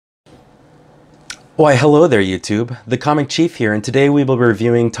Why, hello there, YouTube. The Comic Chief here, and today we will be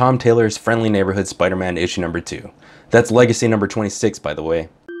reviewing Tom Taylor's Friendly Neighborhood Spider-Man issue number 2. That's Legacy number 26, by the way.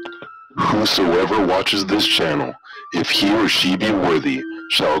 Whosoever watches this channel, if he or she be worthy,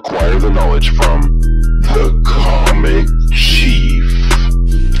 shall acquire the knowledge from the Comic Chief.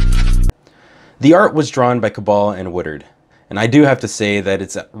 The art was drawn by Cabal and Woodard, and I do have to say that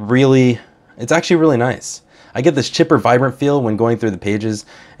it's actually really nice. I get this chipper, vibrant feel when going through the pages,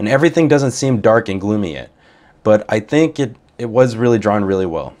 and everything doesn't seem dark and gloomy yet. But I think it was really drawn really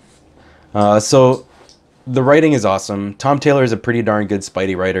well. So the writing is awesome. Tom Taylor is a pretty darn good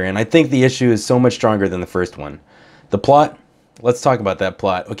Spidey writer, and I think the issue is so much stronger than the first one. The plot, let's talk about that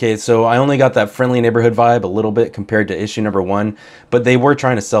plot. Okay, so I only got that friendly neighborhood vibe a little bit compared to issue number 1, but they were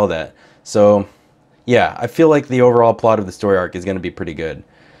trying to sell that. So yeah, I feel like the overall plot of the story arc is going to be pretty good.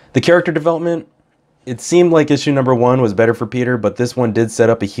 The character development, it seemed like issue number 1 was better for Peter, but this one did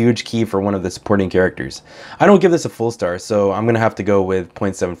set up a huge key for one of the supporting characters. I don't give this a full star, so I'm going to have to go with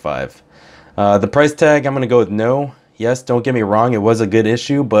 0.75. The price tag, I'm going to go with no. Yes, don't get me wrong, it was a good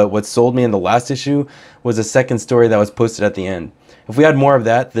issue, but what sold me in the last issue was a second story that was posted at the end. If we had more of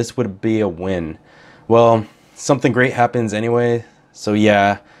that, this would be a win. Well, something great happens anyway, so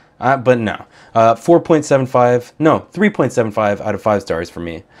yeah, but no. 4.75, no, 3.75 out of 5 stars for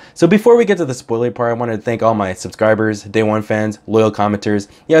me. So before we get to the spoiler part, I wanted to thank all my subscribers, Day One fans, loyal commenters.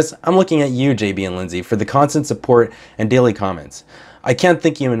 Yes, I'm looking at you, JB and Lindsay, for the constant support and daily comments. I can't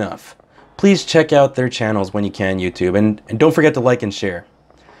thank you enough. Please check out their channels when you can, YouTube, and don't forget to like and share.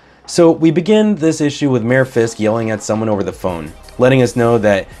 So we begin this issue with Mayor Fisk yelling at someone over the phone, letting us know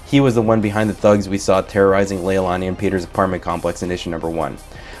that he was the one behind the thugs we saw terrorizing Leilani and Peter's apartment complex in issue number 1.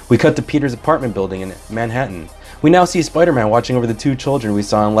 We cut to Peter's apartment building in Manhattan. We now see Spider-Man watching over the 2 children we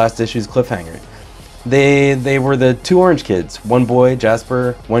saw in last issue's cliffhanger. They were the 2 orange kids, one boy,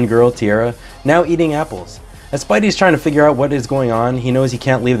 Jasper, one girl, Tiara, now eating apples. As Spidey's trying to figure out what is going on, he knows he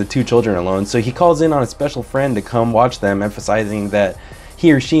can't leave the 2 children alone, so he calls in on a special friend to come watch them, emphasizing that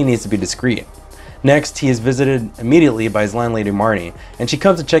he or she needs to be discreet. Next, he is visited immediately by his landlady Marnie, and she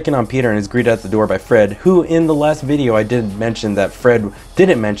comes to check in on Peter and is greeted at the door by Fred, who in the last video I didn't mention that Fred was a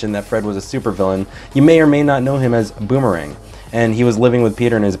supervillain. You may or may not know him as Boomerang, and he was living with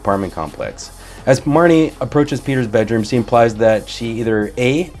Peter in his apartment complex. As Marnie approaches Peter's bedroom, she implies that she either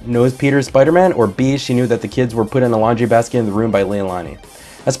A, knows Peter's Spider-Man, or B, she knew that the kids were put in a laundry basket in the room by Leilani.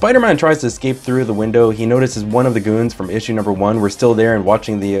 As Spider-Man tries to escape through the window, he notices one of the goons from issue number 1 were still there and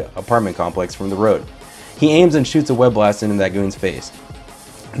watching the apartment complex from the road. He aims and shoots a web blast into that goon's face.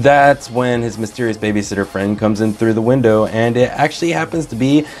 That's when his mysterious babysitter friend comes in through the window, and it actually happens to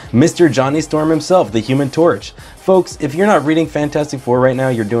be Mr. Johnny Storm himself, the Human Torch. Folks, if you're not reading Fantastic Four right now,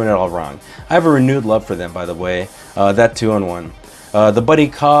 you're doing it all wrong. I have a renewed love for them, by the way, that 2-on-1. The buddy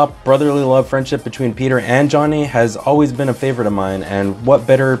cop, brotherly love friendship between Peter and Johnny has always been a favorite of mine, and what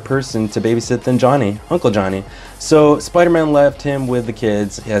better person to babysit than Johnny, Uncle Johnny. So Spider-Man left him with the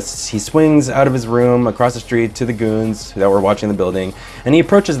kids. Yes, he swings out of his room across the street to the goons that were watching the building, and he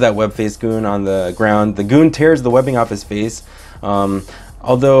approaches that web-faced goon on the ground. The goon tears the webbing off his face,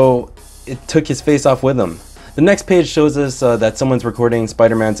 although it took his face off with him. The next page shows us that someone's recording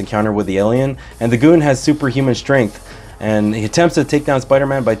Spider-Man's encounter with the alien, and the goon has superhuman strength, and he attempts to take down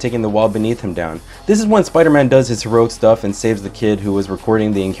Spider-Man by taking the wall beneath him down. This is when Spider-Man does his heroic stuff and saves the kid who was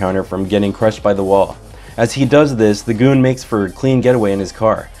recording the encounter from getting crushed by the wall. As he does this, the goon makes for a clean getaway in his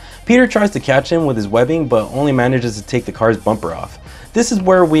car. Peter tries to catch him with his webbing, but only manages to take the car's bumper off. This is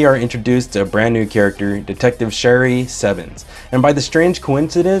where we are introduced to a brand new character, Detective Sherry Sevens. And by the strange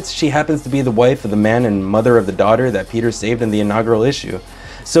coincidence, she happens to be the wife of the man and mother of the daughter that Peter saved in the inaugural issue.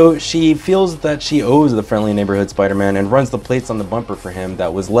 So she feels that she owes the friendly neighborhood Spider-Man and runs the plates on the bumper for him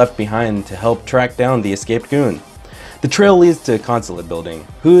that was left behind to help track down the escaped goon. The trail leads to a consulate building.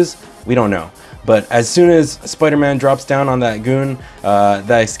 Whose? We don't know. But as soon as Spider-Man drops down on that goon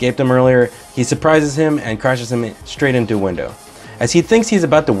that escaped him earlier, he surprises him and crashes him straight into a window. As he thinks he's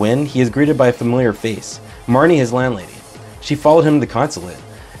about to win, he is greeted by a familiar face, Marnie, his landlady. She followed him to the consulate.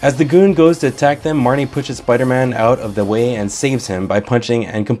 As the goon goes to attack them, Marnie pushes Spider-Man out of the way and saves him by punching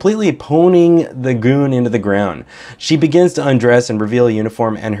and completely poning the goon into the ground. She begins to undress and reveal a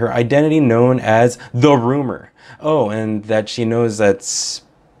uniform and her identity known as the Rumor. Oh, and that she knows that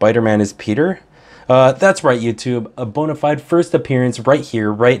Spider-Man is Peter? That's right, YouTube. A bona fide first appearance right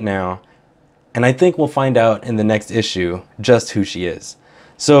here, right now. And I think we'll find out in the next issue just who she is.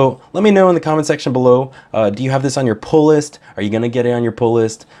 So let me know in the comment section below, do you have this on your pull list? Are you going to get it on your pull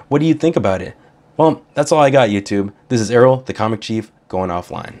list? What do you think about it? Well, that's all I got, YouTube. This is Errol, the Comic Chief, going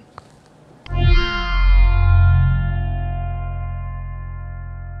offline.